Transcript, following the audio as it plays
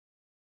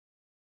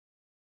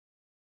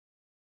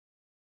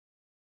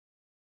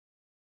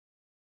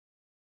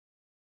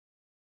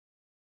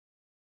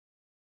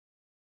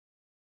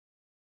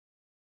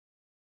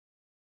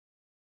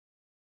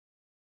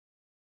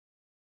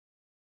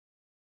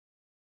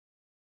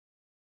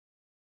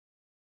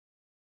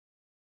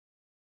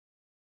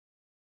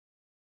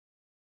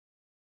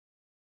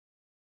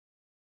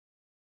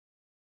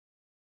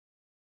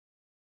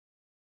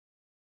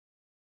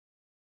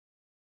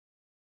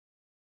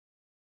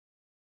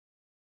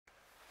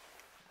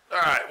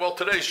Alright, well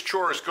today's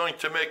chore is going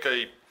to make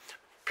a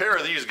pair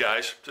of these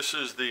guys. This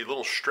is the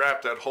little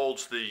strap that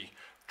holds the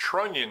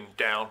trunnion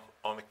down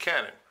on the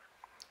cannon.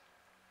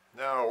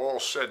 Now all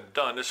said and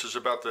done, this is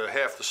about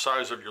half the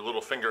size of your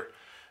little finger,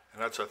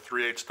 and that's a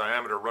 3/8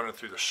 diameter running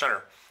through the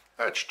center.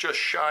 That's just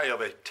shy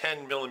of a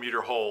 10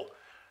 millimeter hole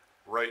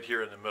right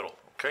here in the middle,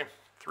 okay?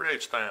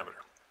 3/8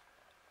 diameter.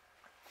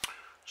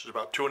 This is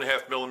about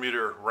 2.5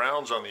 millimeter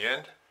rounds on the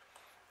end,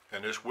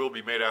 and this will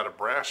be made out of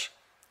brass.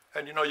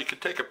 And you know, you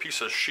could take a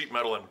piece of sheet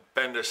metal and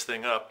bend this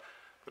thing up,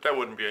 but that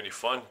wouldn't be any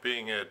fun.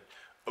 Being an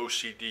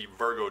OCD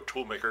Virgo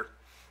toolmaker,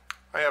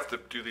 I have to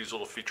do these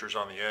little features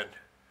on the end.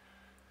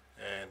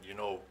 And you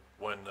know,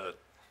 when the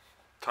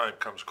time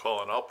comes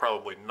calling, I'll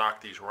probably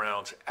knock these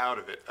rounds out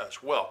of it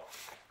as well.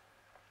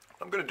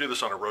 I'm going to do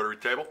this on a rotary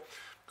table.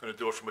 I'm going to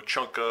do it from a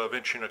chunk of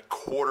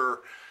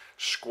 1.25"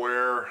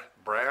 square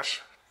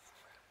brass.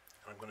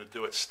 I'm going to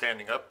do it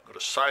standing up, go to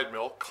side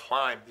mill,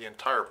 climb the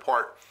entire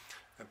part,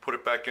 and put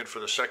it back in for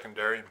the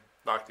secondary, and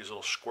knock these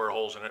little square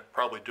holes in it.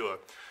 Probably do a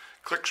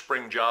click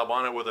spring job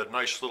on it with a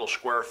nice little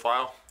square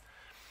file.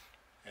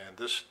 And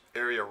this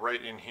area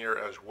right in here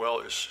as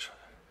well is,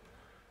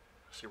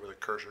 see where the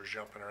cursor is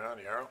jumping around,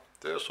 the arrow?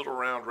 This little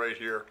round right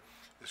here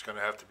is going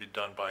to have to be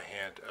done by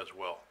hand as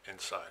well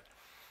inside.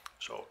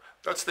 So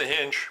that's the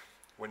hinge.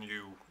 When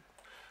you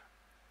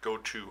go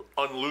to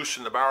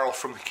unloosen the barrel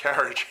from the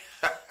carriage,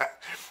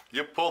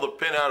 you pull the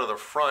pin out of the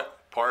front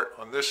part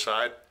on this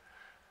side.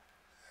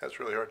 That's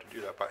really hard to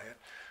do that by hand.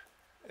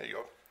 There you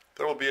go.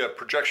 There will be a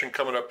projection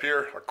coming up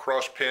here, a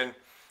cross pin,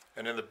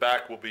 and in the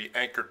back will be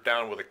anchored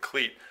down with a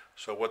cleat.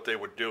 So what they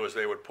would do is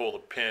they would pull the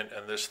pin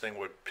and this thing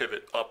would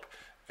pivot up,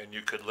 and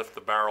you could lift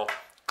the barrel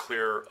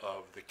clear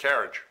of the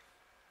carriage.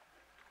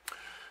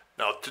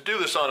 Now to do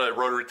this on a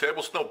rotary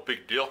table, it's no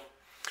big deal.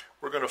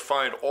 We're going to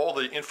find all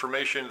the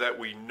information that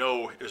we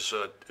know is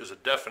a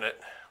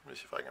definite. Let me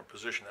see if I can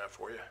position that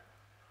for you.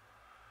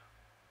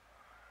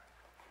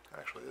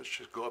 Actually, let's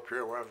just go up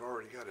here where I've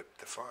already got it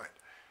defined.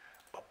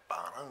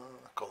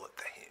 Call it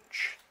the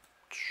hinge.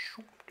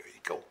 There you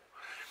go.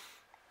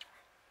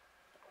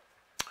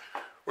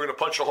 We're going to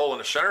punch a hole in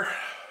the center.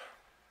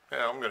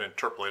 Yeah, I'm going to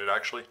interpolate it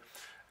actually.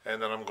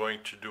 And then I'm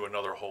going to do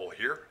another hole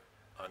here,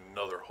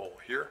 another hole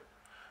here,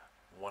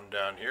 one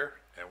down here,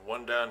 and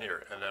one down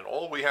here. And then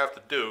all we have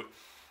to do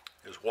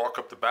is walk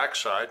up the back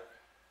side,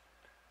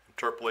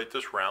 interpolate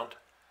this round,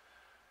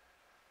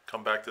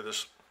 come back to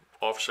this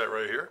offset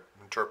right here,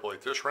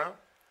 interpolate this round,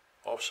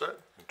 offset,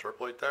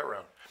 interpolate that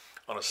round.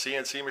 On a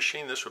CNC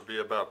machine, this would be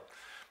about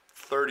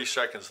 30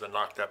 seconds to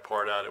knock that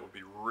part out. It would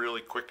be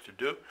really quick to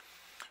do.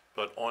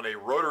 But on a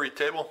rotary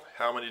table,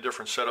 how many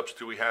different setups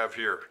do we have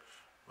here?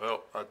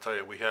 Well, I'll tell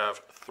you, we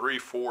have 3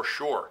 for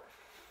sure.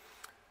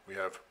 We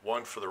have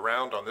one for the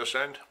round on this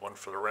end, one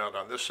for the round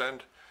on this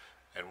end,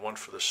 and one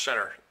for the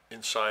center,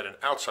 inside and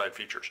outside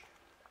features.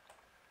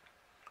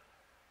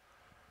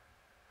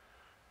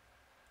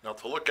 Now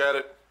to look at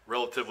it,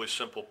 relatively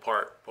simple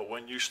part, but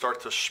when you start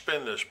to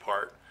spin this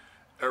part,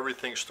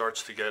 everything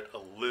starts to get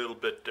a little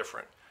bit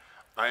different.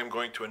 I am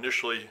going to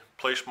initially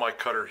place my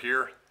cutter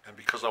here, and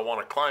because I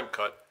want a climb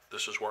cut,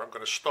 this is where I'm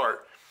going to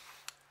start.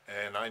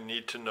 And I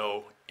need to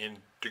know in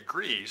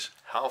degrees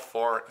how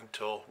far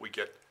until we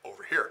get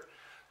over here.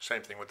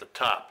 Same thing with the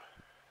top.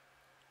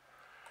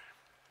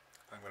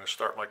 I'm going to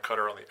start my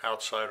cutter on the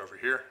outside over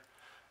here,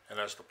 and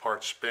as the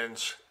part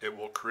spins, it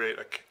will create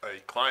a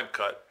climb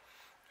cut,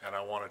 and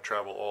I want to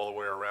travel all the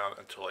way around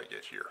until I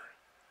get here.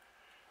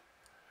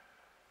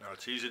 Now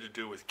it's easy to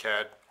do with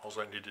CAD. All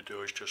I need to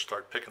do is just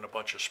start picking a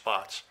bunch of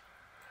spots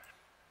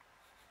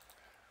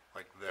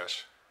like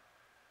this,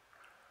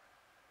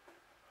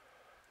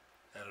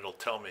 and it'll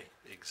tell me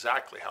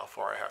exactly how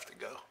far I have to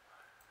go.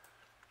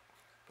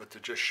 But to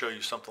just show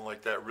you something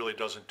like that really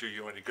doesn't do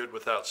you any good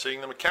without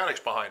seeing the mechanics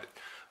behind it.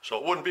 So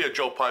it wouldn't be a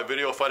Joe Pye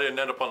video if I didn't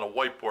end up on the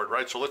whiteboard,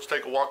 right? So let's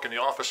take a walk in the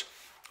office.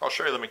 I'll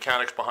show you the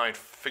mechanics behind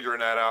figuring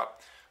that out.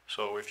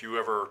 So if you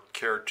ever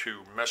care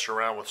to mess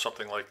around with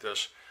something like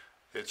this,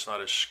 it's not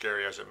as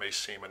scary as it may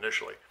seem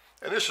initially.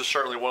 And this is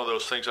certainly one of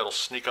those things that'll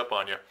sneak up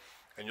on you,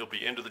 and you'll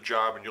be into the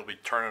job and you'll be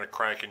turning a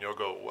crank and you'll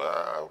go,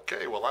 well,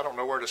 okay, well, I don't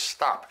know where to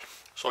stop.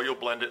 So you'll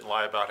blend it and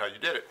lie about how you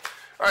did it.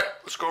 All right,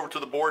 let's go over to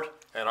the board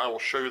and I will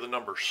show you the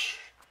numbers.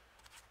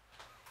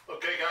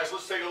 Okay guys,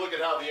 let's take a look at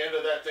how the end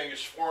of that thing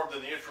is formed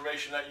and the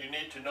information that you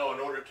need to know in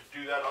order to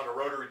do that on a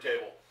rotary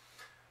table.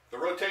 The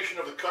rotation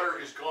of the cutter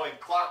is going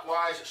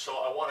clockwise, so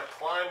I want to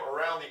climb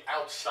around the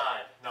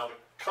outside. Now the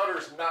cutter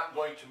is not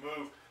going to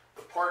move.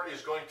 The part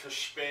is going to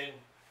spin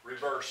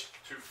reverse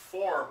to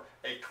form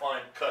a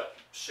climb cut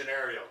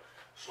scenario.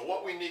 So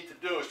what we need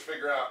to do is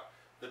figure out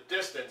the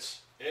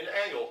distance in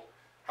angle,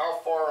 how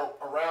far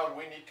around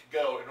we need to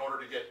go in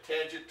order to get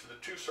tangent to the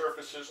two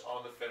surfaces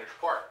on the finished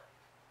part.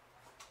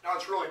 Now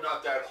it's really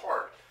not that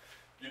hard.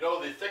 You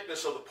know the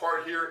thickness of the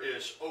part here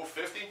is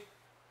 0.50,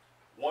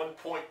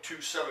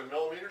 1.27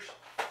 millimeters.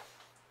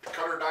 The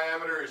cutter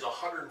diameter is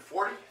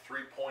 140,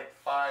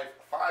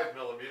 3.55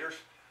 millimeters.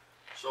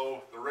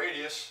 So the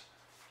radius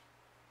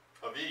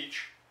of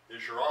each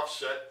is your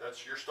offset,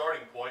 that's your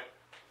starting point,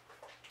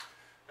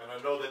 And I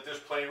know that this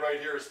plane right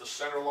here is the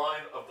center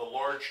line of the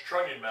large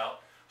trunnion mount,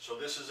 so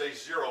this is a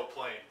 0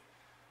 plane.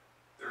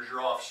 There's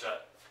your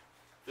offset.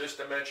 This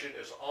dimension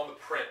is on the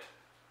print.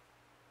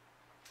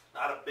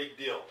 Not a big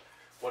deal.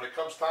 When it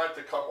comes time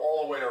to come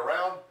all the way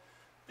around,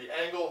 the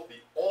angle, the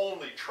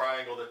only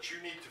triangle that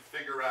you need to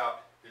figure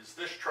out is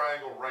this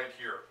triangle right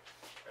here.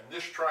 And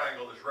this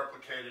triangle is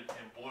replicated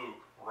in blue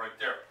right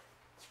there.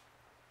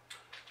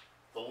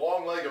 The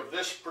long leg of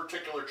this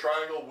particular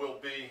triangle will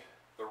be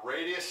the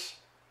radius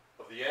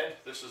of the end.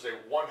 This is a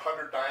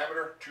 100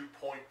 diameter,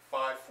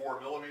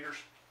 2.54 millimeters.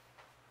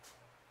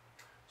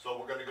 So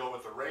we're going to go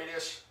with the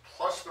radius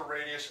plus the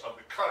radius of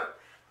the cutter.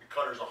 The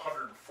cutter is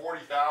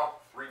 140 thou,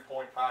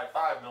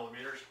 3.55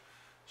 millimeters.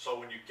 So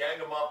when you gang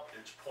them up,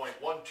 it's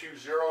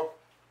 0.120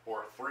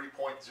 or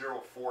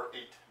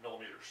 3.048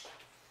 millimeters.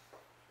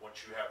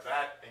 Once you have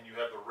that and you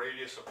have the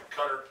radius of the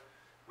cutter,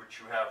 which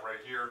you have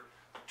right here,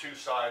 the two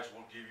sides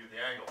will give you the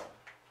angle.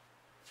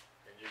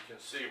 And you can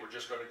see we're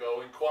just going to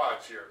go in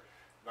quads here.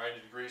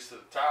 90 degrees to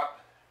the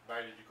top,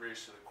 90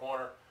 degrees to the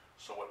corner.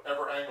 So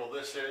whatever angle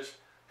this is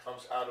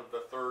comes out of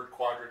the third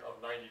quadrant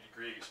of 90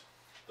 degrees.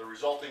 The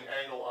resulting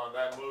angle on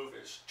that move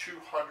is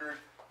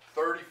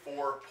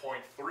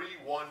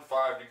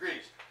 234.315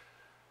 degrees.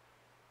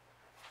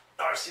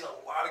 Now I've seen a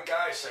lot of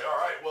guys say, all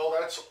right, well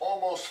that's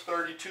almost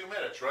 32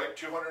 minutes, right?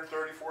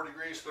 234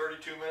 degrees,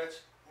 32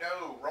 minutes.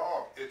 No,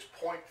 wrong. It's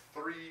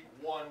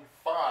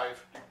 0.315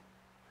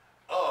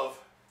 of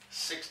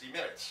 60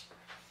 minutes.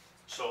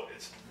 So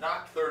it's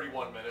not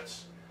 31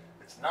 minutes.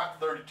 It's not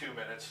 32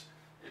 minutes.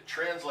 It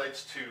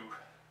translates to,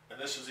 and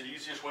this is the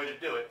easiest way to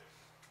do it,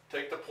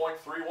 take the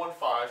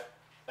 0.315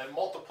 and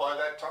multiply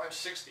that times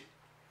 60.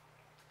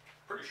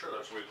 Pretty sure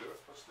that's the way to do it.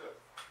 Let's do it.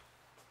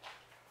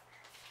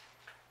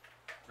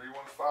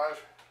 315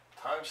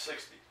 times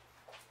 60,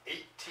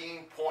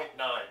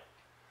 18.9.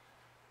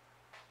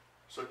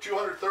 So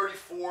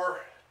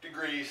 234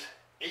 degrees,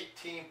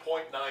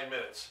 18.9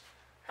 minutes.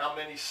 How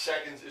many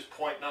seconds is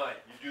 0.9?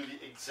 You do the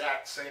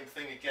exact same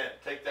thing again.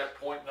 Take that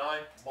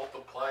 0.9,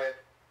 multiply it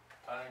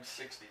times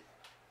 60.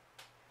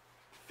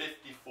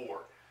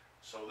 54.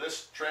 So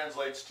this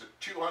translates to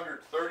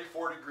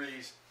 234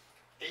 degrees,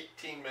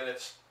 18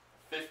 minutes,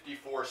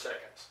 54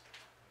 seconds.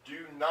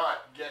 Do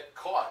not get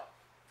caught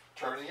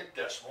turning a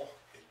decimal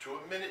into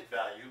a minute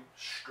value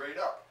straight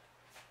up.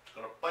 It's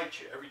going to bite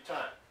you every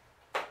time.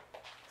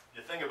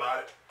 You think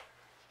about it,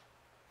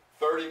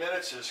 30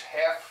 minutes is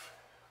half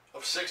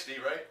of 60,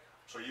 right?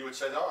 So you would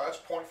say, oh, that's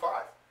 0.5.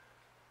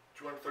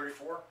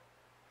 234,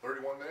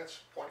 31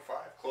 minutes,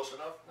 0.5. Close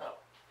enough? No.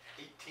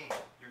 18.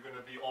 You're going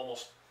to be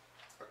almost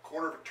a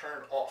quarter of a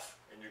turn off,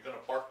 and you're going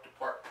to bark to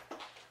park.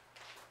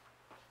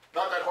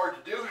 Not that hard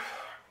to do.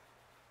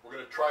 We're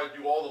going to try to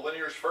do all the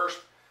linears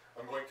first.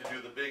 I'm going to do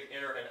the big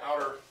inner and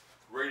outer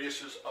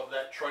radiuses of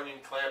that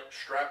trunnion clamp,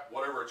 strap,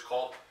 whatever it's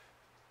called.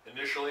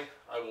 Initially,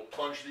 I will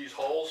plunge these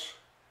holes,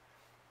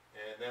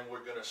 and then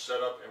we're going to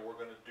set up and we're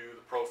going to do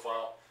the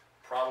profile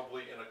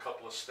probably in a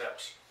couple of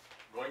steps.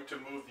 I'm going to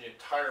move the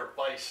entire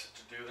vise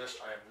to do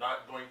this. I am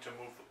not going to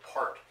move the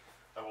part.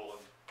 I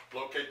will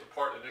locate the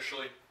part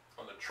initially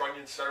on the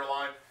trunnion center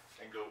line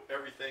and go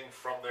everything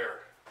from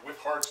there with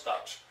hard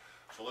stops.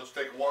 So let's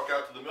take a walk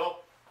out to the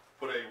mill,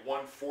 put a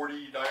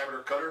 140 diameter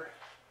cutter,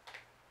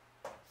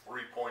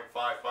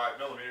 3.55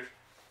 millimeters,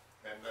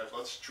 and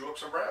let's chew up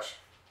some brass.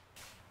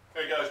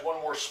 Hey guys, one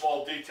more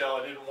small detail.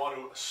 I didn't want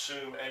to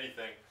assume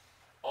anything.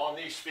 On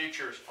these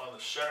features, on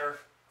the center,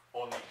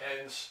 on the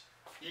ends,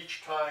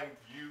 each time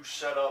you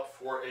set up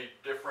for a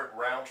different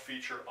round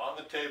feature on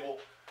the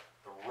table,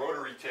 the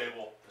rotary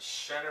table, the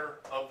center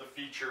of the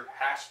feature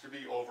has to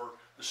be over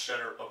the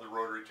center of the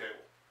rotary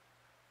table.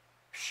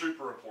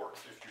 Super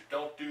important. If you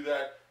don't do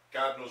that,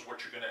 God knows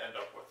what you're going to end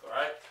up with, all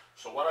right?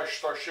 So when I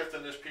start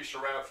shifting this piece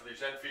around for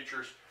these end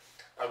features,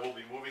 I will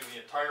be moving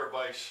the entire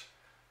vise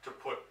to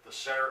put the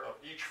center of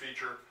each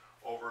feature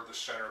over the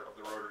center of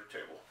the rotary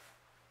table.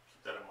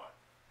 Keep that in mind.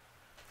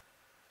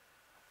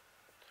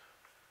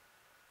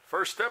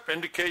 First step,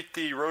 indicate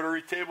the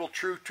rotary table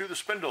true to the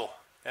spindle.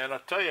 And I'll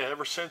tell you,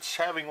 ever since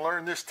having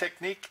learned this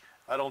technique,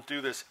 I don't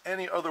do this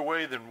any other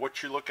way than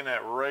what you're looking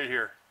at right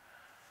here.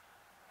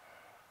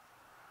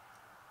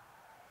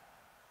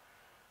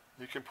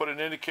 You can put an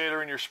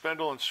indicator in your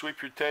spindle and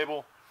sweep your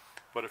table,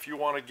 but if you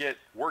want to get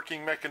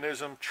working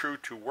mechanism true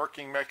to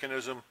working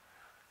mechanism,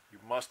 you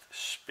must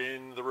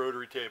spin the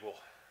rotary table.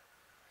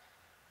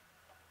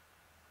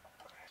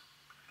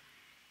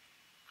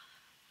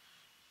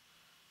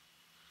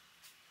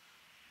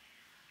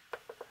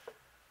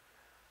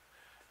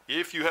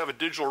 If you have a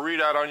digital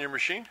readout on your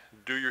machine,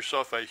 do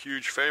yourself a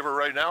huge favor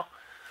right now.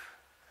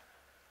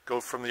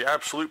 Go from the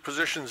absolute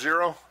position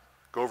 0,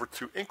 go over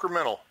to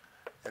incremental,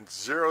 and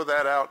 0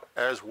 that out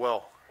as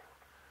well.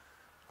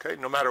 Okay,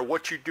 no matter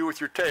what you do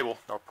with your table,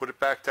 I'll put it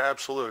back to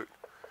absolute.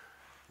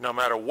 No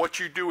matter what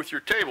you do with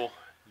your table,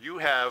 you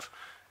have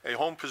a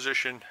home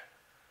position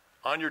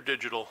on your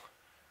digital,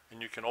 and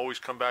you can always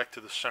come back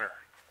to the center.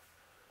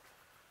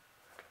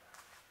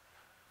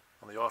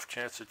 On the off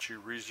chance that you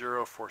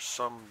re-zero for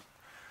some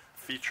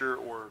feature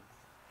or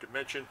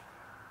dimension.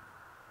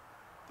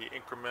 The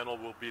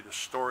incremental will be the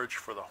storage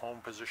for the home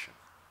position.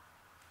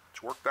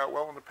 It's worked out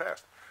well in the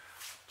past.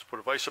 Let's put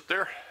a vise up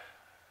there,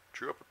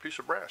 drew up a piece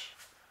of brass,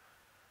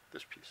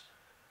 this piece.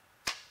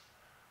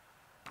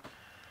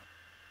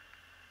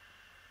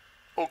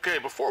 Okay,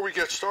 before we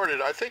get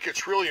started, I think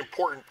it's really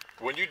important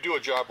when you do a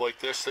job like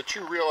this that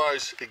you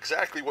realize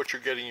exactly what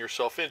you're getting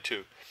yourself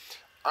into.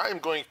 I'm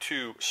going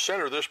to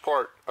center this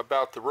part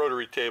about the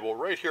rotary table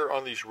right here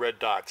on these red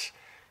dots.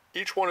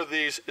 Each one of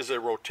these is a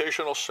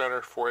rotational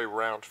center for a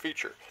round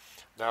feature.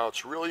 Now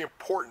it's really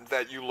important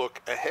that you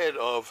look ahead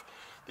of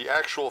the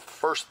actual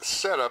first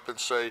setup and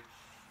say,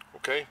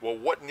 okay, well,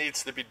 what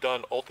needs to be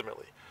done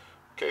ultimately?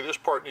 Okay, this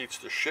part needs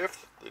to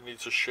shift. It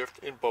needs to shift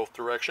in both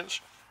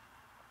directions.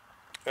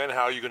 And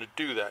how are you going to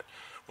do that?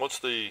 Once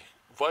the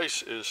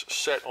vise is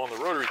set on the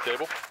rotary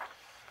table,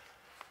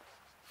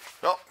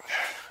 well,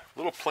 a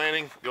little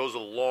planning goes a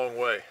long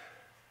way.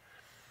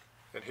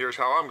 And here's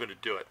how I'm going to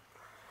do it.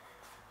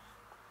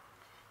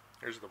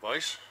 Here's the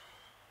vise.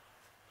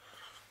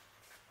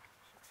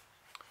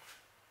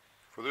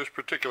 For this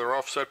particular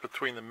offset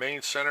between the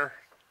main center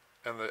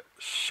and the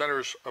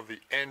centers of the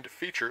end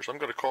features, I'm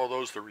going to call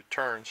those the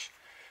returns.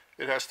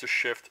 It has to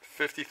shift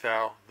 50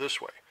 thou this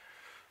way.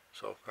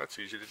 So that's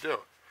easy to do.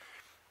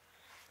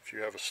 If you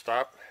have a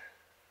stop,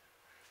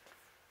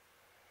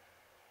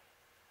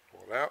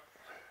 pull it out,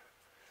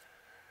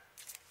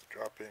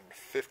 drop in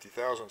 50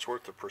 thousandths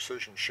worth of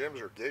precision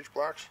shims or gauge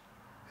blocks,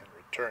 and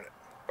return it.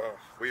 Boom.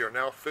 We are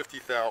now 50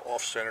 thou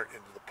off center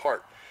into the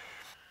part.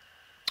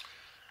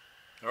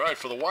 Alright,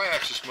 for the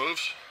y-axis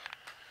moves,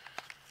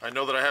 I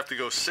know that I have to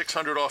go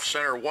 600 off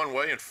center one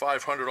way and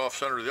 500 off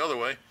center the other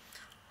way.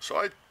 So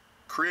I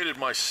created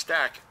my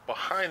stack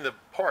behind the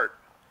part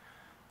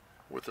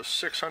with a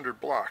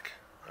 600 block.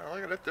 Now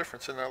look at that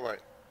difference in that light.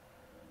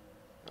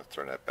 Let's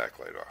turn that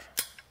backlight off.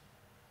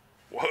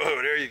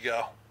 Whoa, there you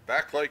go.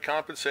 Backlight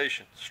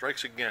compensation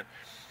strikes again.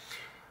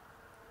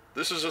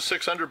 This is a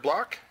 600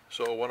 block,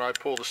 so when I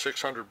pull the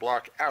 600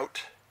 block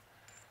out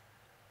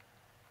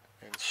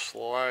and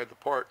slide the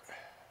part,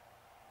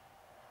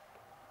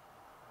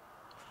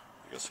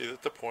 you can see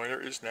that the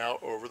pointer is now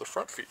over the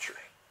front feature.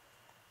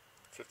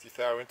 50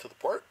 thou into the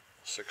part,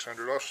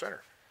 600 off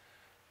center.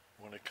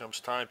 When it comes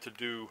time to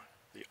do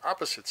the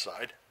opposite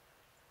side,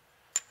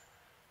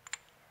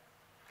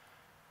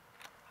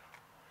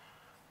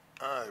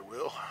 I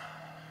will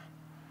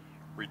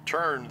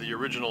return the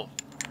original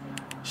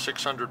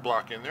 600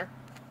 block in there,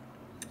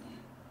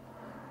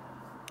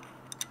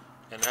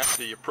 and that's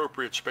the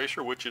appropriate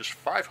spacer, which is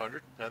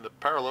 500, and the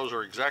parallels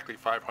are exactly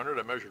 500.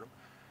 I measured them,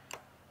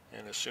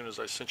 and as soon as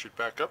I cinch it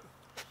back up,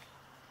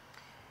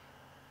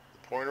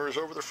 the pointer is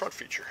over the front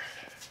feature.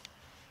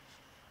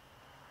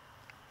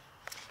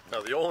 Now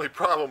the only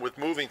problem with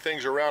moving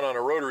things around on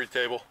a rotary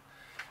table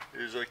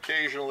is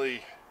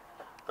occasionally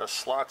the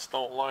slots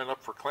don't line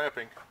up for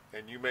clamping,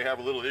 and you may have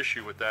a little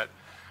issue with that,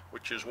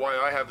 which is why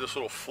I have this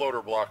little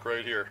floater block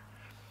right here.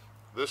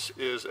 This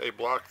is a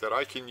block that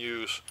I can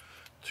use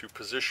to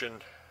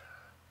position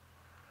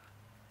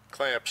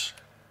clamps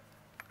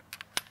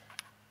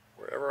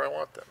wherever I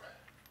want them.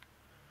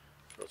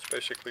 So it's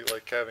basically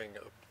like having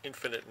an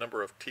infinite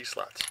number of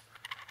T-slots.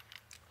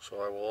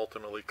 So I will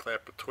ultimately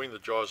clamp between the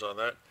jaws on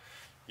that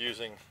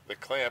using the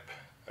clamp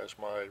as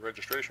my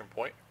registration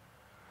point,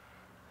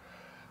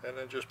 and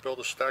then just build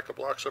a stack of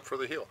blocks up for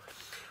the heel.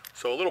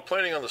 So a little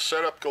planning on the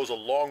setup goes a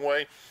long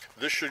way.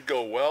 This should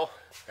go well,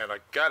 and I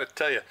gotta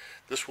tell you,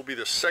 this will be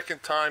the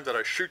second time that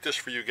I shoot this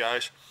for you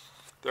guys.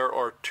 There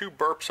are two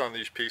burps on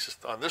these pieces,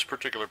 on this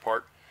particular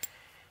part,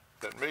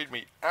 that made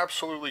me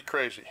absolutely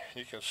crazy.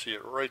 You can see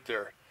it right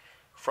there.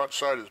 Front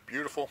side is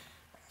beautiful.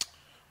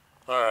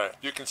 Alright,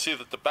 you can see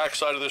that the back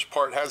side of this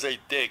part has a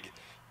dig,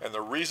 and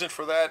the reason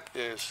for that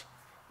is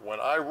when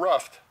I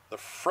roughed the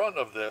front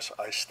of this,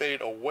 I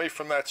stayed away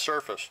from that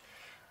surface.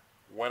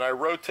 When I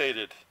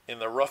rotated in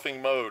the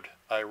roughing mode,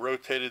 I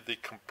rotated the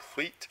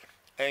complete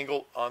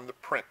angle on the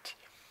print.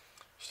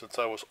 Since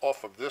I was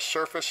off of this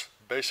surface,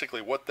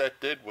 basically what that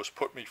did was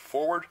put me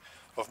forward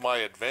of my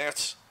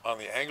advance on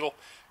the angle,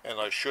 and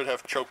I should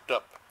have choked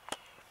up.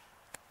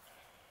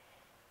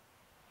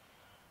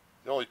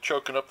 The only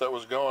choking up that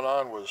was going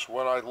on was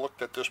when I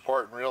looked at this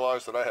part and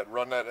realized that I had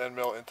run that end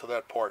mill into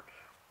that part.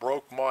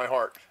 Broke my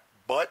heart.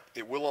 But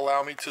it will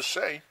allow me to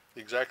say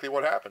exactly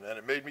what happened, and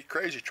it made me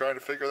crazy trying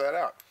to figure that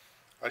out.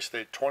 I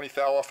stayed 20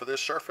 thou off of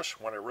this surface.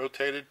 When I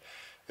rotated,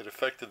 it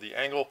affected the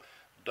angle,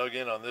 dug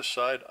in on this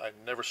side. I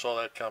never saw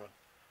that coming.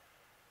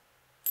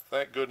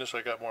 Thank goodness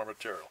I got more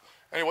material.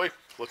 Anyway,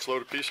 let's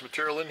load a piece of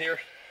material in here,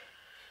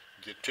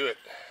 get to it.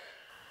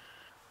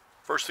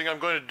 First thing I'm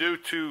going to do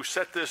to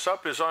set this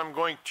up is I'm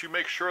going to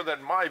make sure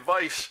that my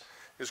vise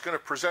is going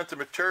to present the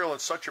material in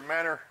such a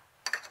manner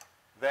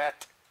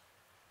that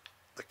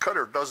the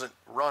cutter doesn't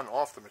run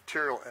off the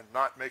material and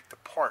not make the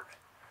part.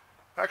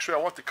 Actually,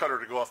 I want the cutter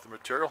to go off the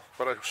material,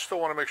 but I still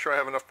want to make sure I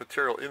have enough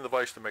material in the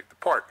vise to make the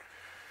part.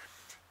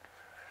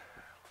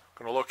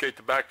 I'm going to locate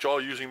the back jaw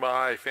using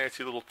my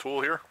fancy little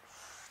tool here.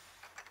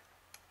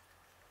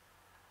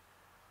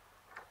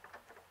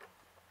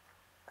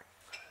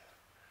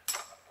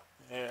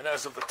 And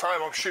as of the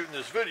time I'm shooting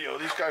this video,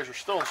 these guys are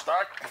still in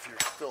stock. If you're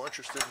still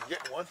interested in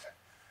getting one,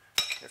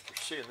 after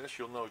seeing this,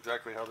 you'll know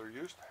exactly how they're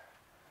used.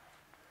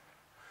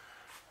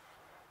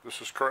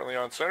 This is currently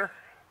on center.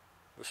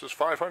 This is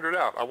 500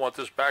 out. I want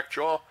this back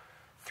jaw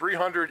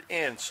 300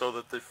 in, so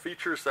that the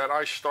features that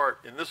I start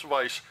in this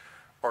vise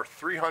are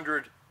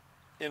 300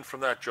 in from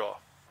that jaw.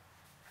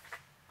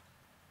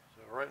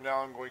 So right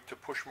now I'm going to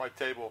push my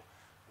table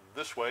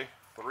this way,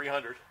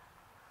 300.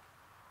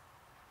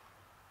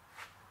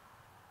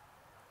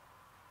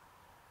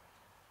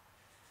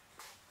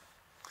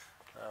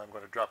 I'm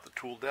going to drop the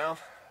tool down.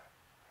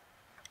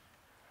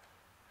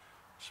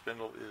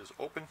 Spindle is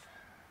open.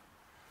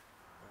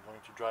 I'm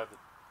going to drive the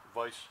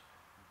vise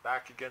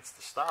back against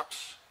the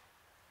stops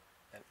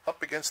and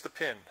up against the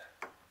pin.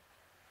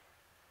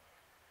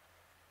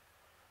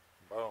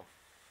 Boom.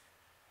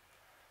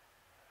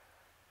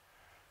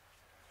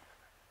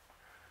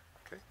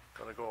 Okay,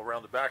 going to go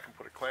around the back and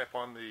put a clamp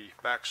on the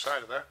back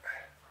side of that.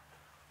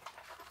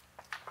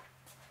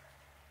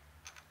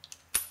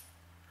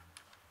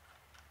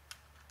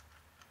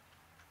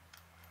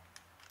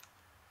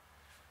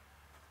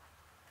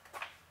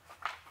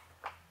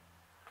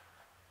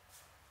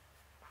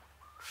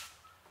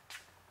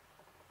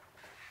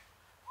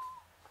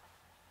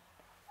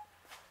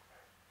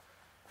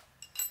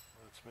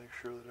 Make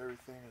sure that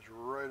everything is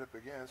right up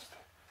against.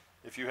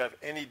 If you have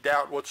any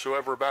doubt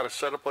whatsoever about a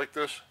setup like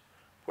this,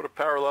 put a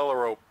parallel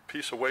or a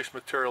piece of waste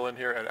material in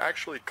here and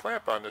actually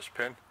clamp on this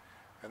pin,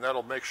 and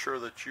that'll make sure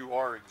that you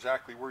are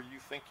exactly where you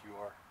think you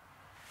are.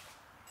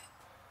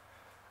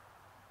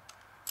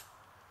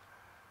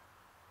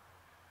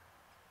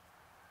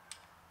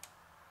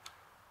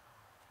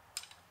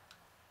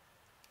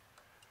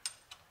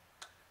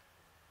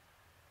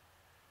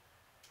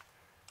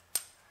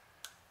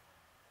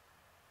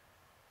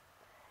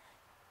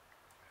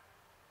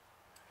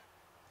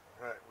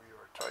 Alright, we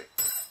are tight.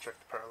 Check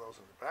the parallels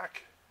in the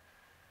back.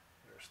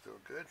 They're still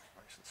good,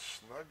 nice and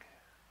snug,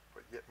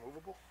 but yet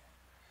movable.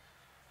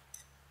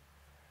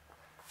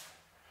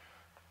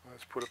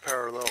 Let's put a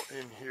parallel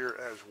in here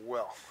as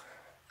well.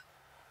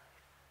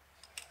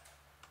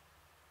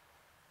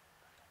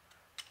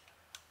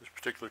 This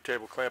particular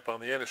table clamp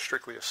on the end is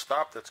strictly a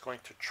stop that's going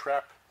to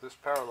trap this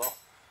parallel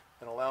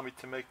and allow me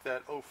to make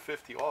that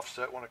 050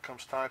 offset when it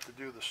comes time to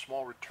do the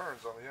small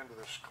returns on the end of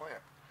this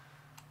clamp.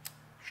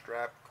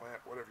 Strap,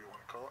 clamp, whatever you want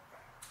to call it.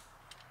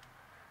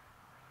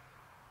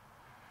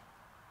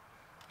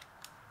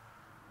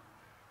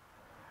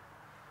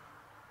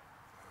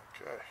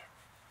 Okay.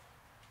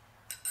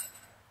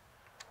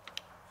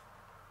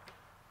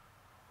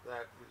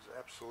 That is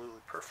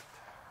absolutely perfect.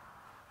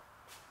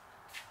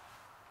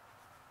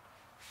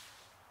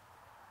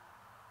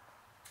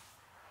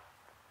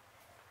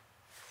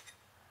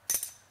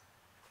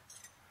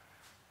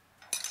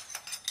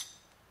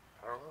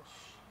 Parallels.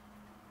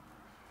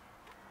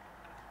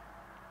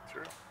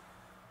 Through.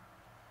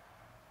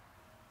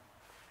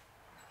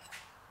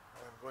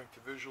 I'm going to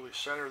visually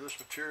center this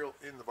material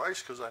in the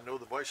vise because I know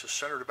the vise is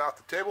centered about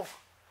the table.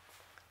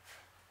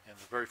 And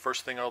the very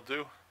first thing I'll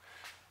do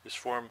is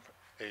form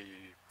a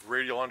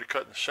radial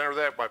undercut in the center of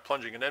that by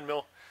plunging an end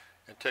mill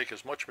and take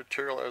as much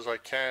material as I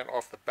can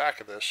off the back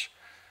of this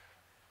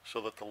so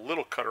that the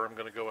little cutter I'm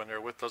going to go in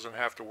there with doesn't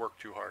have to work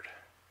too hard.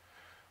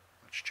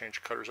 Let's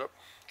change cutters up.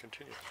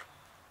 Continue.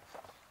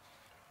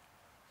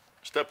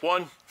 Step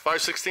 1,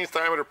 5/16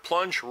 diameter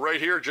plunge right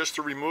here just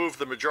to remove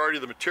the majority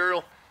of the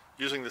material.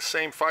 Using the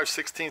same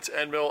 5/16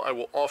 end mill, I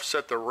will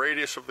offset the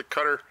radius of the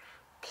cutter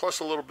plus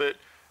a little bit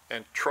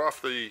and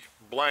trough the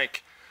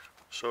blank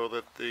so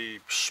that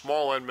the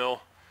small end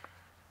mill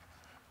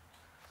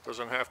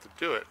doesn't have to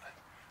do it.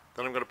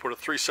 Then I'm going to put a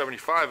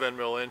 375 end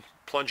mill in,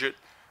 plunge it,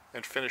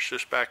 and finish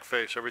this back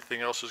face.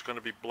 Everything else is going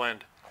to be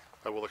blend.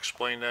 I will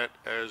explain that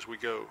as we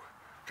go.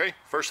 Okay,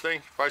 first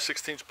thing,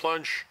 5/16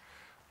 plunge,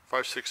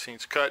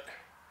 5/16 cut,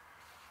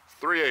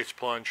 3/8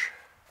 plunge,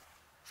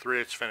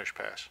 3/8 finish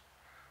pass.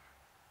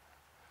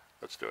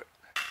 Let's do it.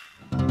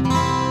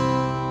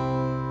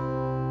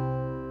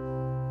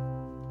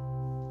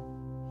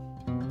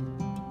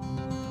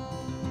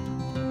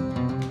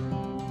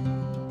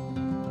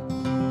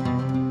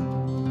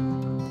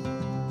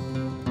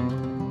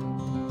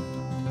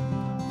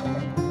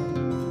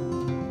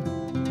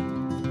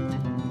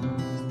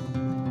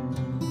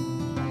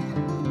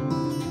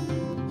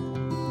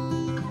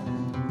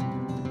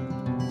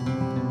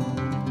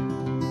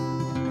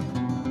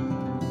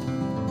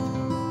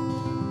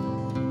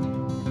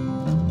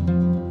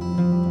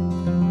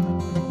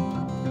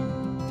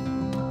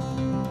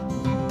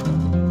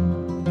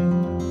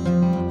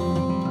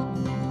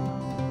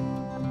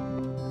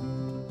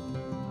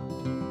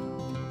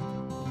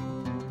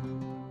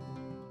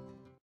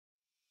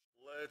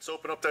 Let's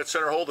open up that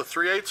center hole to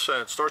 3/8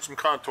 and start some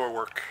contour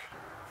work.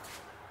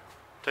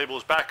 Table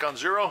is back on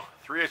 0,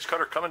 3/8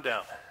 cutter coming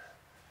down.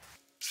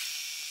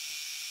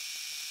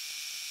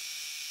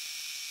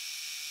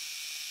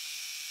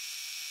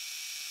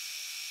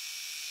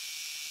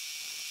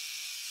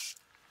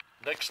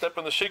 Next step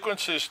in the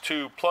sequence is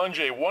to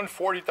plunge a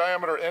 140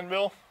 diameter end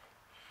mill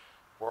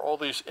where all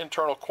these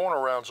internal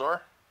corner rounds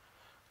are,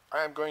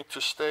 I am going to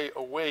stay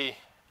away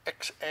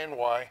X and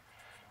Y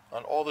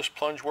on all this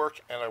plunge work,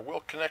 and I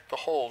will connect the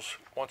holes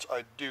once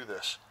I do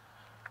this.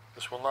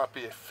 This will not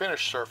be a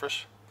finished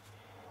surface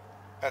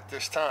at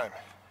this time,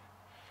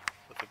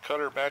 but the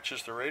cutter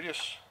matches the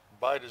radius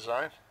by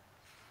design,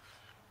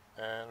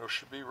 and it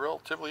should be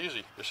relatively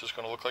easy. This is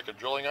going to look like a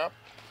drilling out.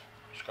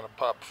 Just going to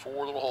pop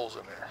 4 little holes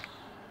in there.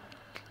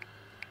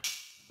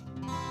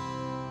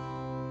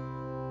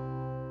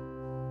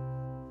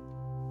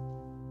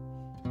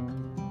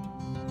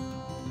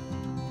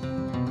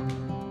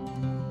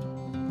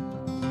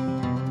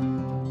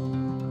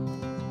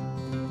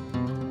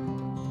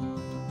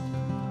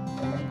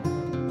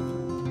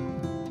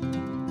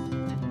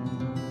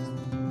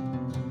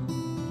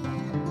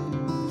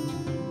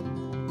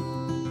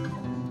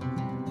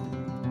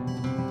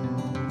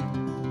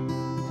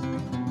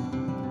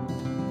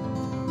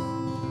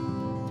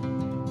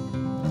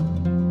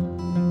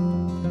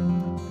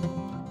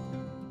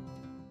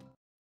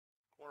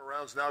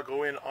 Now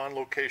go in on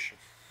location.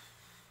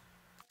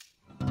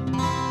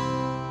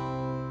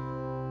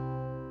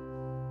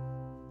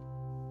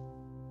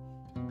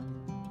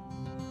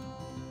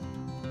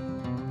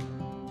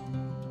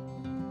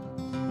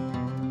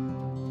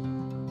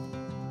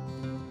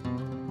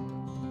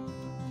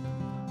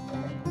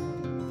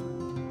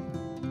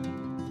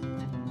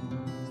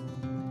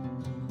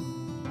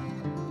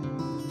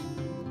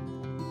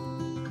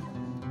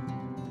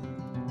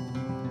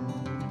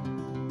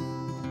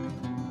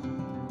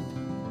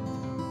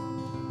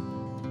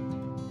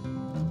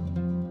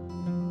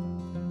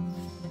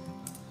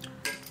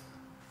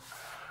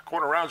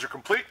 Corner rounds are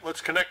complete.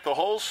 Let's connect the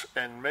holes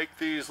and make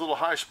these little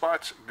high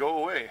spots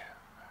go away. You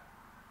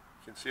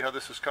can see how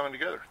this is coming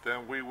together.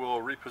 Then we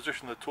will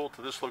reposition the tool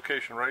to this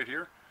location right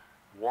here,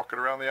 walk it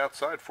around the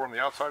outside, form the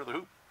outside of the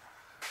hoop.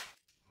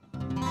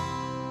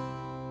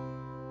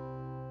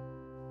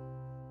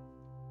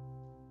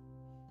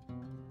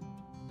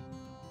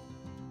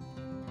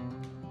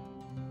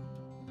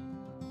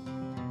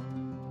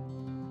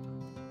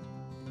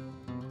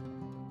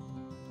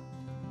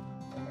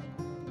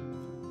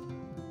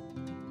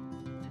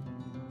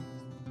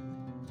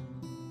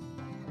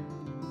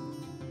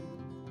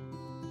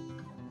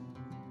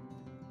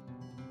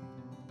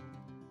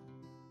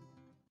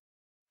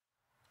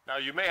 Now,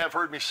 you may have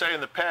heard me say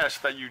in the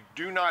past that you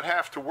do not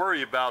have to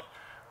worry about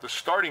the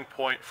starting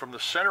point from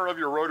the center of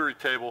your rotary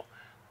table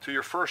to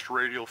your first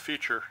radial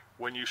feature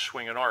when you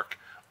swing an arc.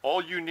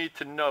 All you need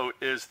to know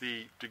is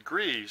the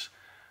degrees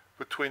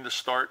between the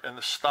start and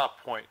the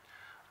stop point.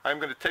 I'm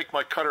going to take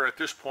my cutter at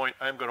this point,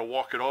 I'm going to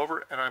walk it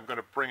over, and I'm going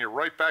to bring it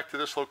right back to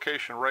this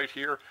location right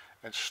here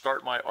and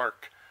start my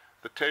arc.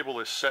 The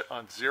table is set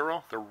on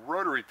 0. The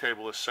rotary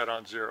table is set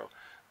on 0.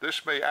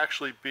 This may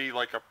actually be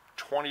like a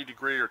 20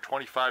 degree or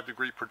 25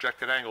 degree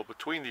projected angle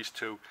between these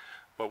two,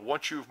 but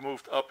once you've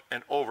moved up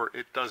and over,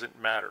 it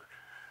doesn't matter.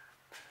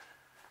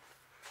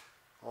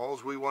 All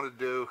we want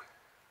to do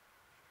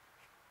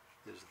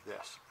is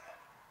this.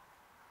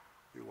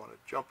 We want to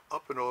jump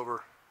up and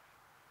over,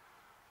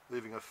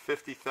 leaving a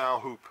 50 thou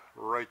hoop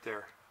right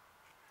there.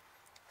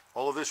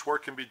 All of this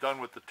work can be done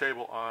with the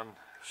table on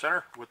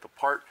center, with the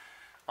part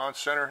on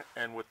center,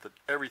 and with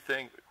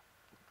everything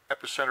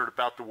epicentered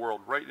about the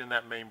world, right in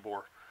that main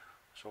bore.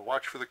 So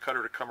watch for the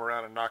cutter to come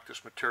around and knock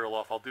this material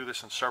off. I'll do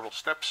this in several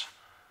steps.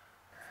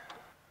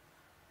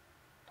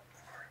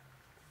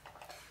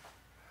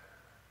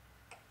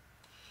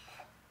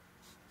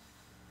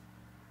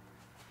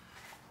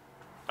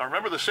 Now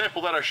remember the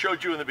sample that I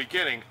showed you in the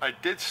beginning, I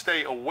did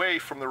stay away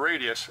from the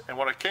radius, and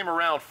when I came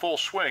around full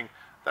swing,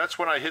 that's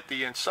when I hit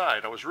the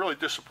inside. I was really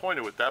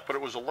disappointed with that, but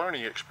it was a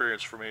learning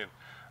experience for me, and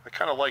I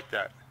kind of like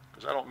that,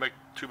 because I don't make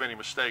too many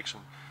mistakes,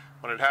 and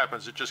when it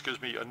happens, it just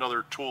gives me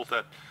another tool,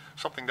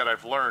 something that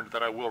I've learned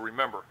that I will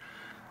remember.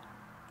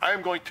 I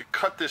am going to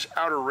cut this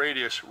outer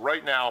radius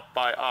right now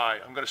by eye.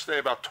 I'm going to stay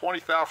about 20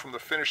 thou from the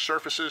finished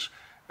surfaces,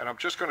 and I'm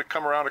just going to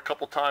come around a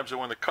couple times, and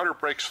when the cutter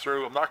breaks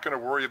through, I'm not going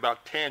to worry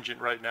about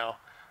tangent right now.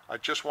 I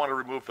just want to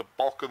remove the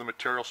bulk of the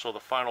material so the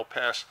final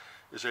pass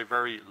is a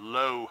very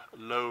low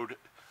load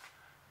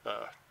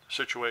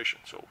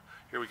situation. So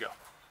here we go.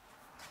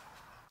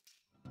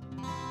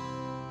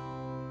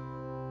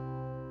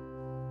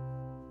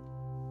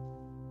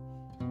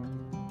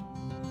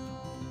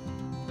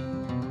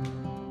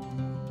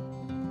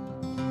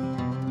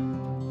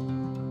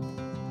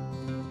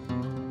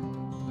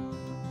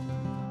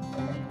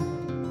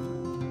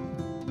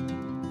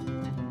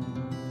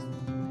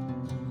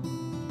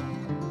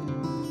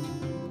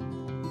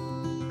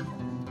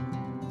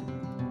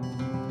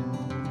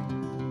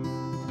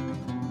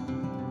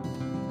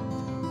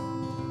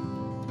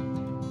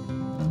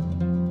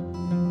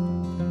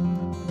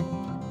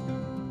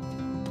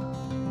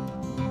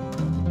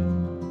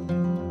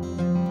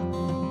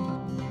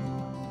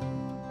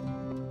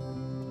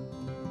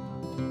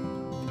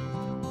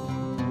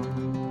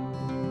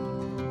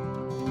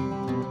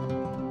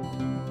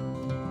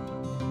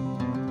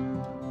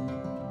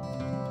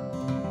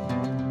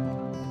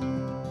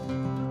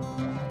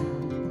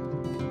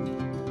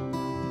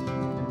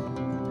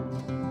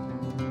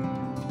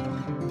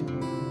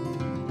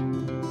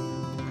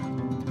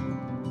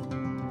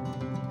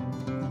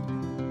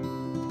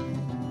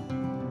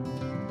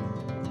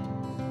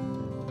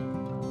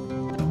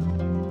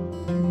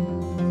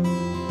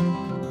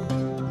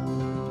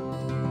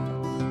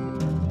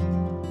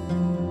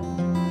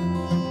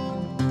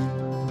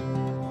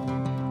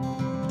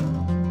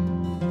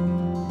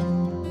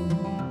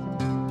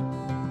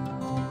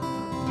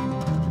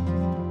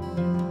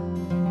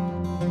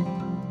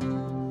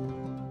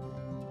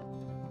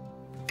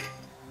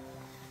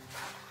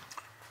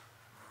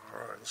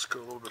 Let's go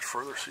a little bit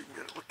further so you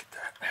can get a look at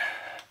that.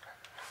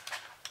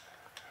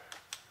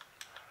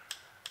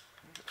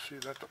 You can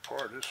see that the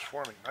part is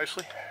forming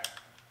nicely.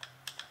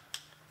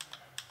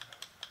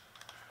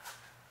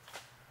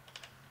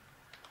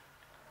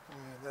 And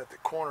that the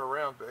corner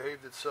round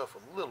behaved itself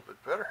a little bit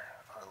better.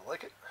 I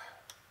like it.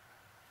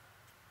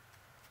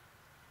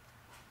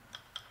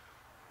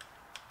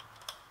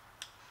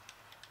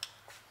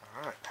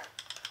 Alright.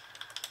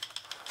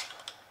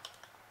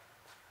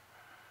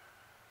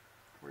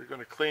 We're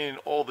going to clean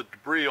all the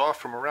debris off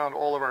from around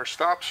all of our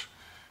stops.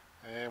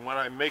 And when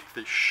I make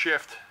the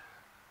shift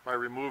by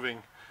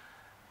removing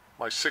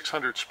my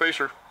 600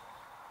 spacer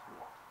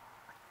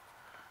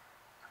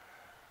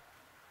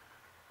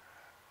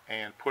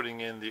and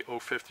putting in the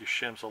 050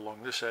 shims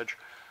along this edge,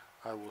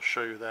 I will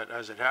show you that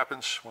as it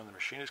happens when the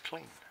machine is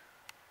clean.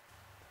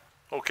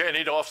 Okay, I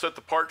need to offset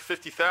the part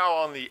 50 thou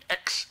on the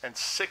X and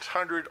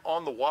 600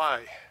 on the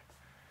Y.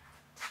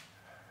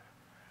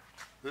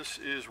 This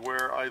is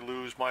where I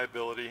lose my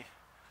ability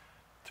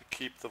to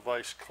keep the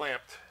vise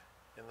clamped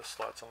in the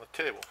slots on the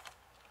table.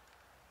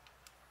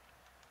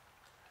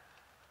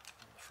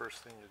 And the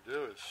first thing you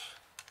do is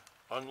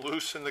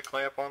unloosen the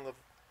clamp on the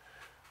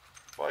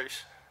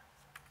vise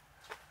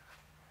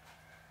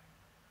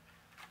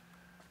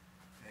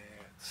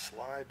and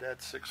slide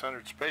that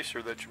 600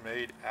 spacer that you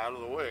made out of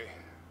the way.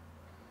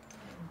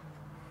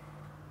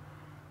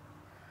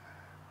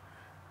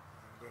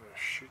 I'm going to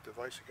shoot the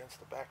vise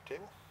against the back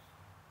table.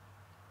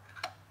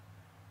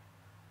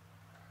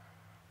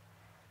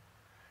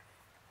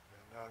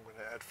 Now I'm going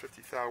to add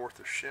 50 thou worth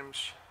of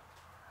shims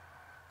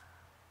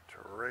to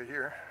right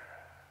here,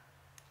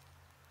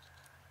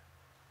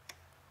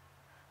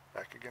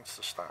 back against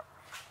the stop.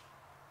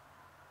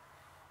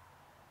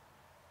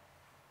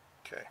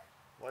 Okay,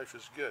 life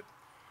is good.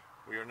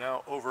 We are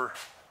now over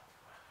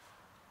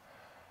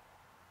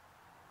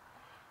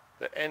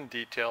the end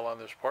detail on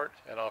this part,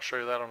 and I'll show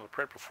you that on the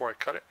print before I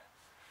cut it.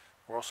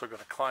 We're also going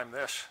to climb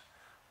this.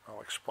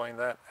 I'll explain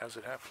that as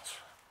it happens.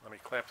 Let me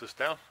clamp this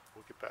down.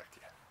 We'll get back to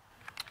you.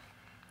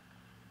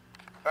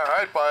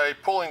 Alright, by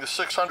pulling the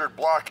 600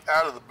 block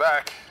out of the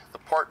back, the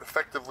part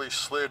effectively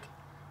slid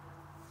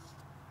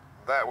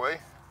that way,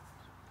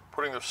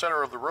 putting the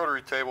center of the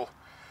rotary table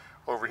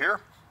over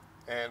here,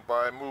 and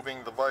by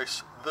moving the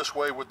vise this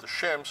way with the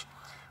shims,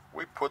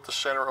 we put the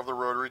center of the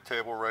rotary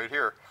table right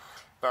here.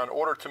 Now, in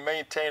order to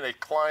maintain a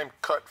climb,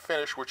 cut,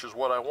 finish, which is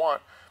what I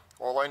want,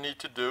 all I need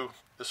to do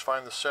is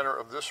find the center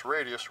of this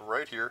radius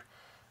right here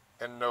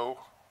and know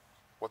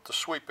what the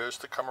sweep is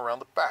to come around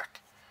the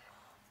back.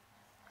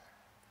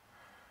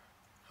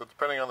 So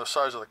depending on the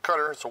size of the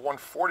cutter, it's a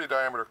 140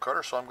 diameter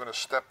cutter, so I'm going to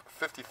step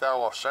 50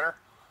 thou off center,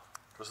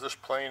 because this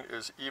plane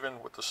is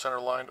even with the center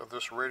line of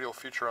this radial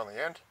feature on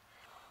the end.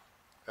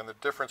 And the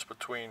difference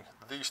between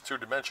these two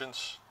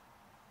dimensions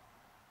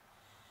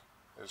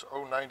is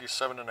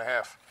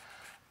 0.97.5.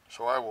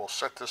 So I will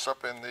set this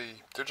up in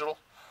the digital,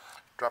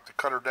 drop the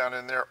cutter down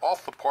in there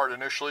off the part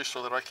initially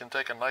so that I can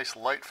take a nice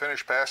light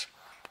finish pass,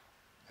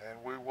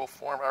 and we will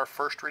form our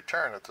first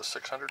return at the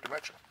 600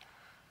 dimension.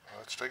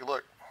 Let's take a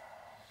look.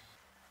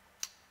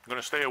 I'm going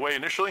to stay away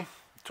initially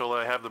until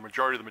I have the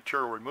majority of the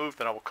material removed,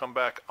 then I will come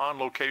back on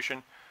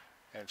location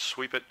and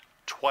sweep it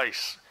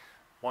twice.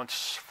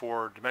 Once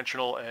for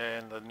dimensional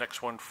and the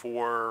next one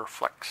for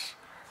flex.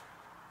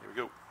 Here we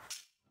go.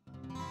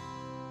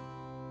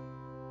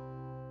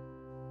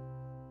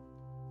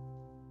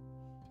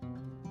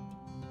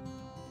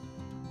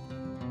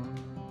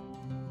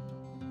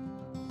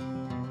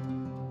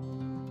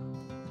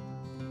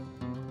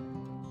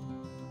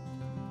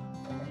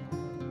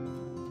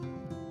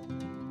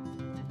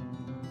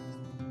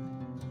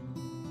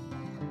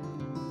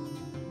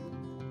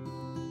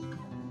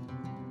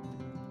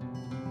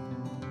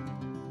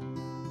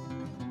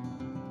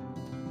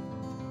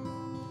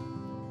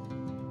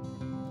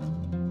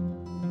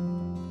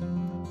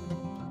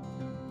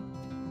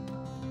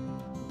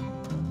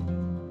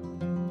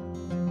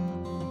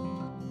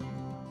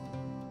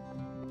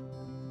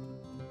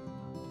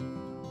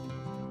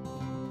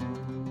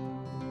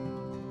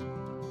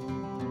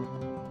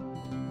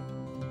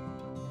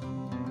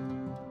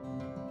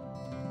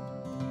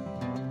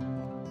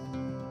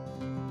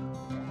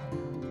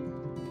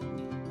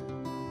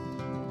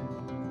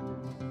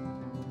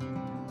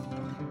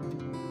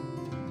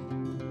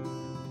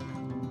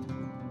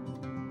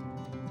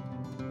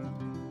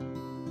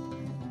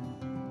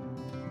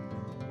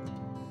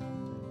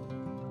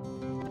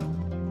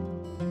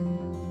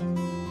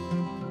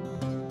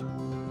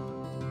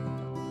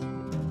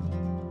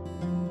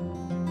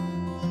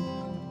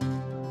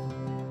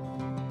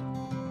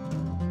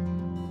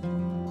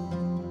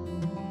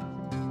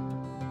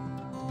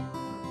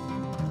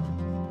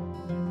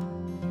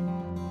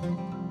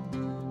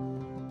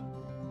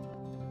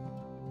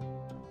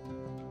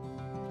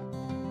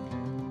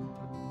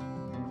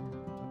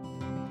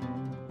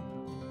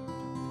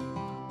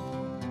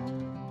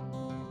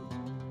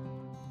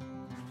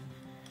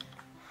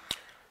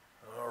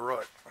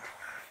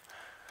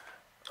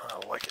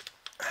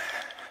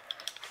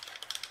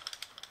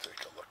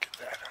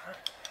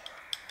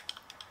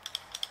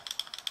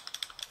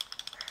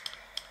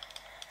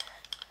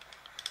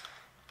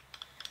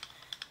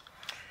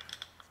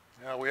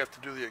 Now we have to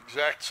do the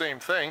exact same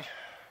thing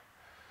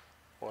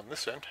on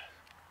this end.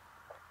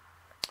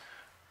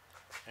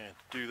 And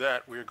to do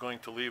that, we are going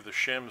to leave the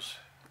shims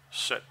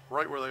set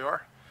right where they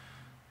are,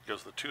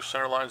 because the two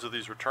center lines of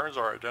these returns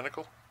are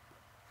identical.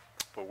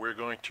 But we're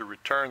going to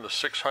return the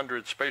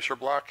 600 spacer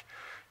block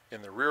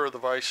in the rear of the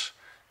vise,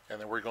 and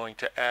then we're going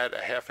to add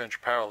a 1/2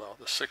 inch parallel.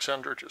 The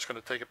 600 is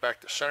going to take it back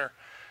to center.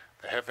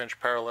 The 1/2 inch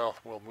parallel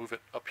will move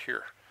it up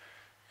here,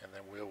 and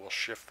then we will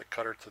shift the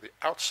cutter to the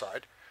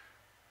outside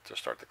to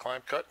start the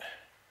climb cut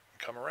and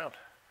come around.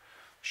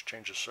 Let's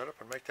change the setup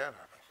and make that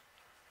happen.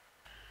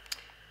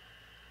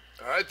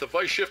 Alright, the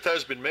vise shift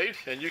has been made,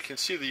 and you can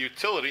see the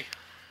utility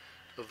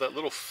of that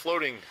little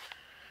floating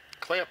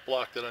clamp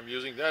block that I'm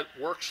using. That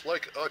works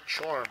like a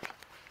charm.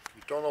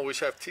 You don't always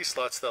have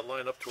T-slots that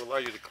line up to allow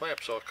you to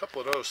clamp, so a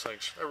couple of those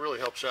things, that really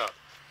helps out.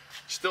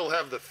 Still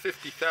have the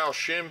 50 thou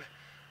shim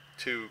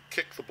to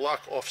kick the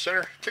block off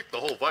center, kick the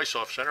whole vise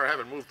off center. I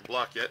haven't moved the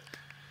block yet.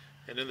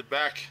 And in the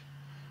back,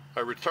 I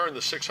returned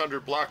the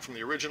 600 block from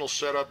the original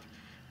setup,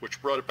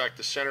 which brought it back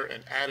to center,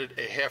 and added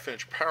a 1/2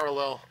 inch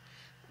parallel,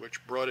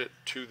 which brought it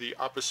to the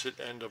opposite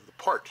end of the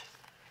part.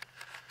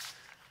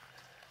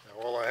 Now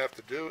all I have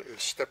to do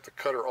is step the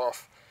cutter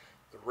off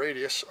the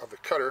radius of the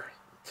cutter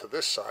to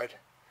this side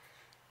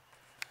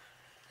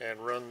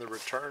and run the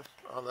return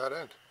on that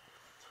end.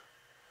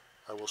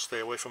 I will stay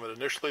away from it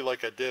initially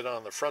like I did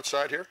on the front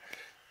side here,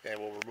 and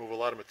we'll remove a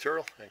lot of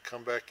material and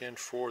come back in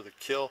for the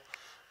kill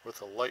with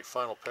a light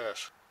final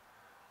pass.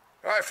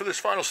 Alright, for this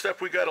final step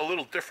we got a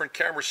little different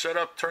camera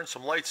setup. Turn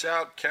some lights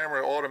out.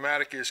 Camera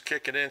automatic is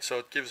kicking in, so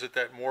it gives it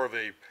that more of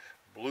a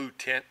blue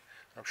tint.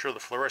 I'm sure the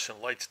fluorescent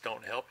lights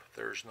don't help.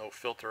 There's no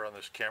filter on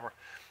this camera.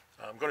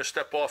 I'm going to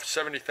step off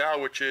 70 thou,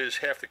 which is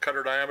half the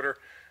cutter diameter,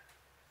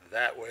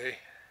 that way.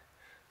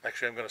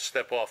 Actually, I'm going to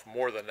step off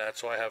more than that,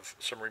 so I have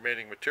some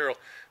remaining material.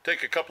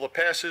 Take a couple of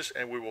passes,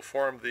 and we will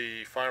form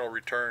the final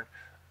return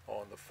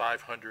on the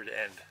 500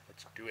 end.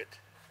 Let's do it.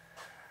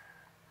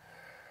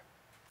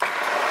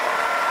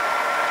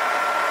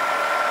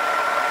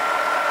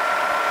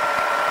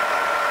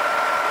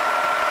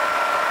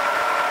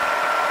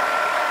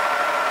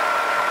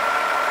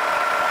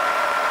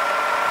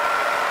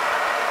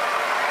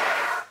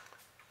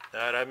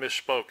 I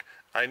misspoke.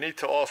 I need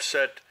to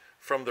offset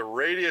from the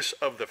radius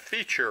of the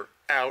feature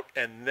out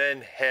and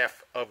then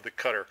half of the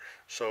cutter.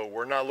 So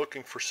we're not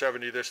looking for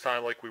 70 this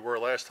time like we were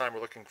last time.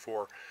 We're looking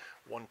for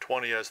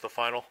 120 as the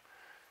final.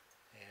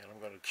 And I'm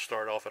going to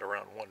start off at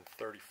around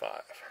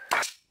 135.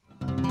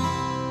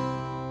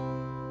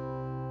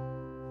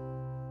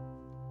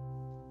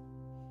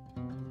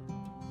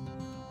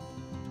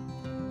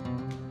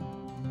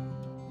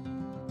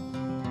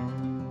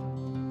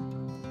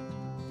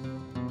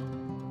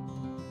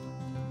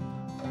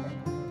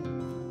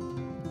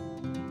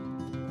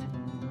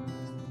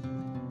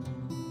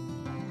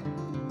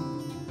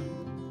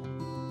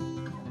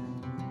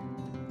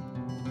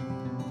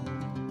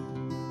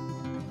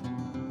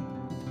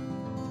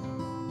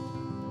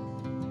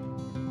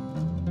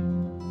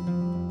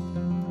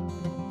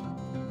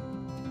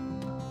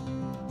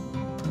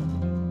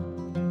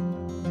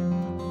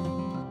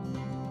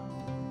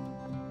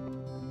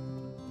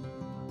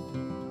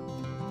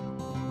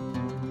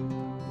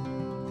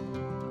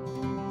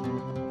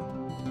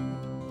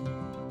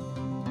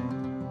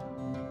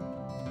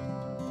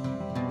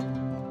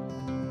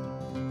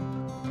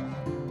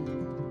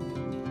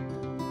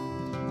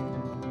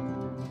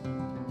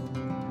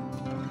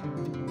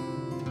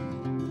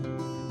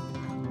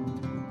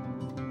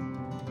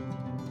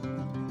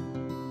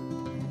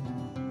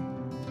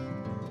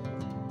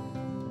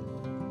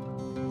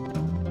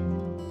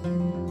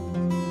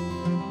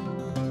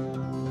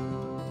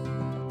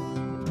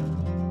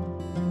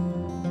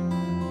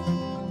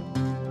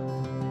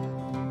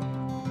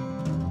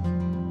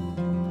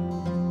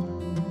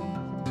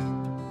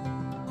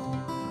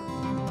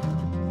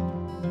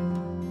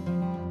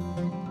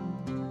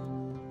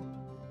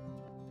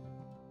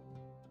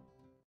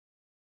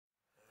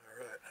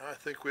 I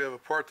think we have a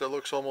part that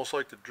looks almost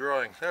like the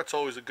drawing. That's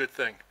always a good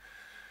thing.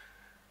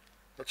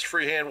 Let's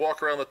freehand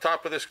walk around the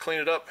top of this, clean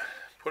it up,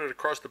 put it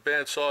across the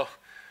bandsaw,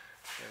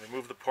 and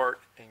remove the part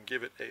and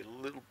give it a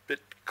little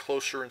bit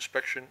closer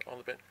inspection on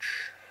the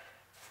bench.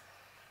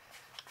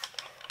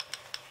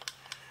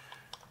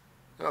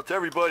 Now, to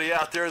everybody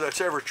out there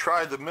that's ever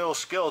tried the mill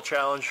skill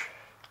challenge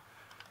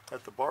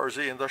at the Bar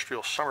Z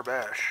Industrial Summer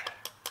Bash,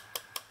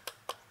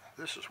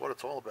 this is what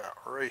it's all about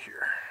right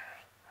here.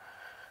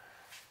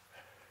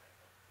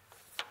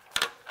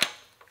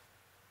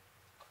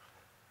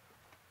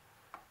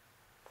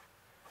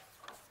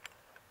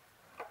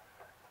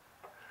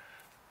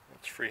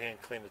 Let's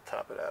freehand clean the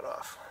top of that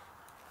off.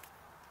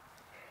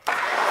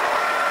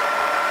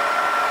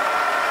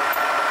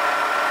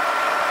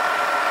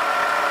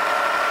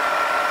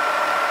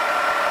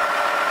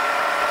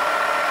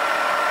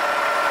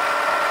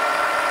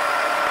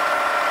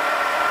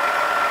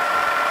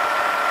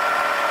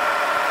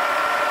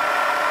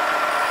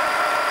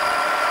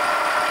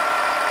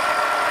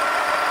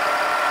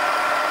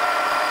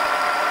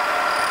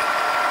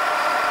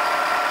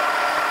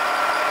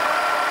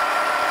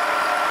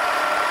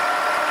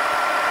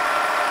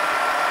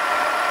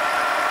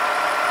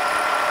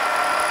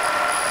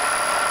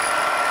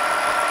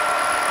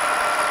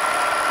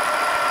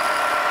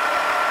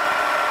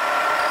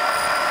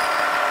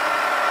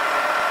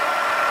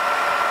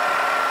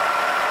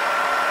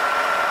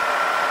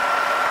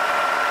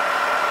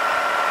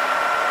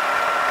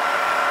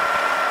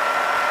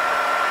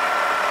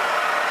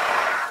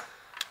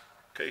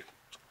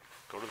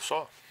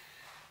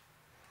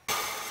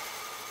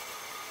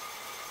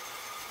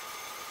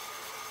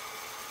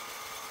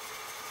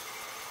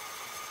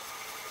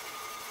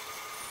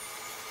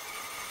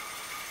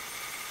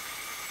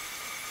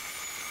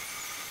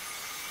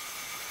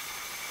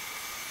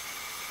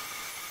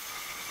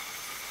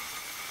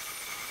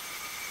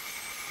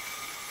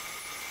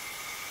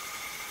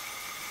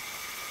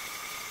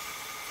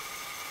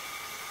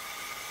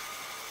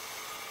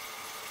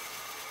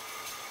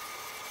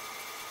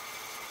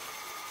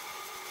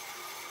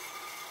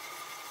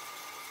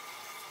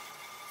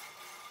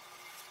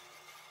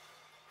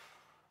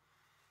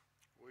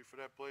 Wait for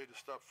that blade to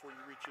stop before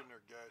you reach in there,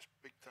 guys.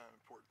 Big time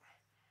important.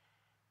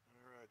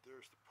 Alright,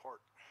 there's the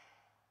part.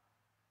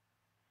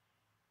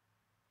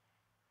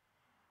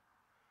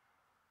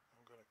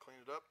 I'm going to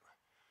clean it up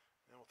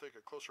and we'll take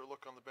a closer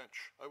look on the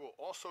bench. I will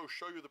also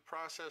show you the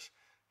process,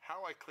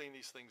 how I clean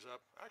these things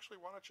up.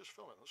 Actually, why not just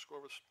film it? Let's go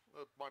over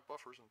my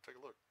buffers and take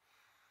a look.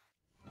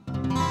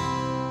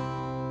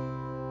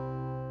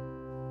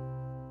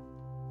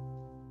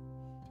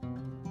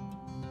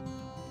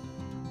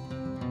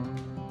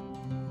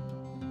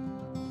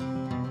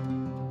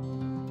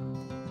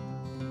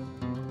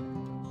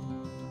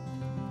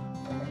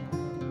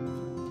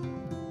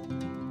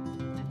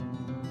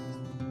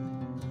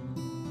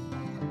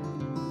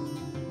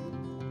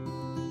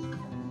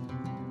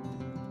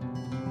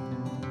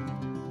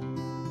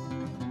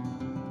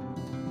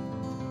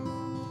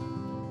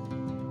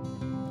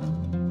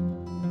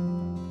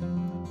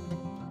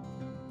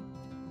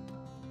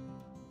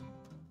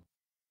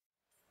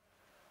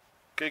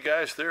 Okay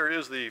guys, there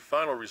is the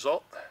final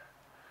result.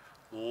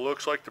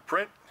 Looks like the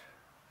print.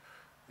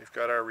 We've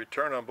got our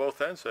return on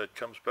both ends. That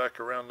comes back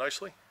around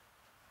nicely.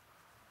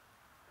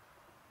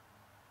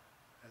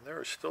 And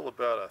there is still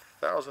about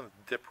a 1,000th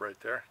dip right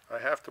there. I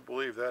have to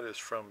believe that is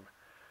from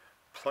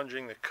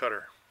plunging the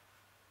cutter.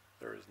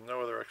 There is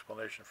no other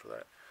explanation for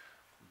that.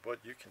 But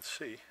you can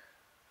see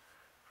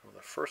from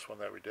the first one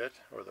that we did,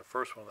 or the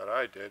first one that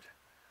I did,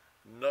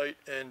 night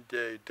and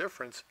day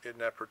difference in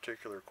that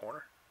particular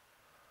corner.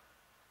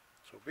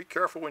 So be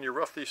careful when you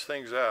rough these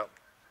things out.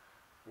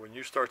 When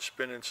you start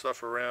spinning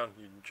stuff around,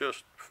 you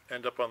just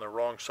end up on the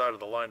wrong side of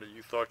the line that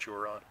you thought you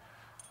were on.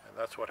 And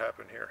that's what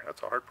happened here.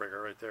 That's a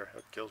heartbreaker right there.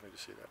 That kills me to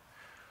see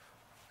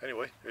that.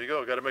 Anyway, there you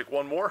go. Got to make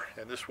one more,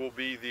 and this will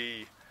be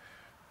the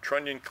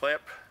trunnion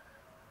clamp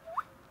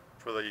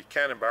for the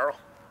cannon barrel.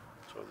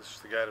 So this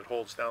is the guy that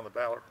holds down the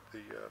barrel.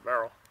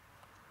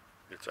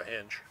 It's a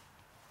hinge,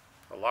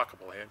 a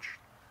lockable hinge.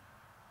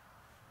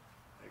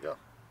 There you go.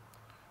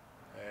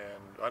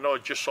 And I know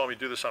you just saw me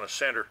do this on a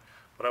sander,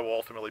 but I will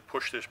ultimately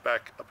push this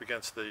back up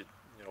against the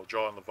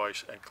jaw on the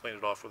vise and clean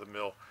it off with a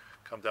mill,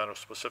 come down to a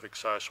specific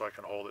size so I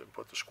can hold it and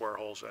put the square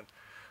holes in.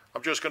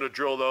 I'm just going to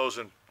drill those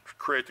and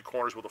create the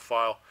corners with a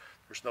file.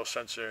 There's no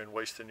sense in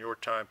wasting your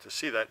time to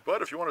see that,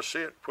 but if you want to see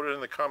it, put it in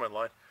the comment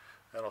line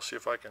and I'll see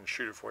if I can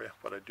shoot it for you.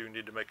 But I do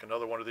need to make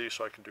another one of these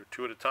so I can do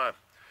 2 at a time.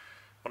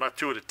 Well, not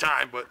 2 at a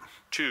time, but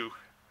 2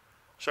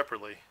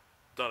 separately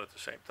done at the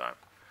same time.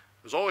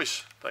 As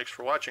always, thanks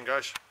for watching,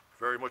 guys.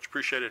 Very much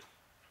appreciated.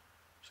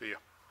 See ya.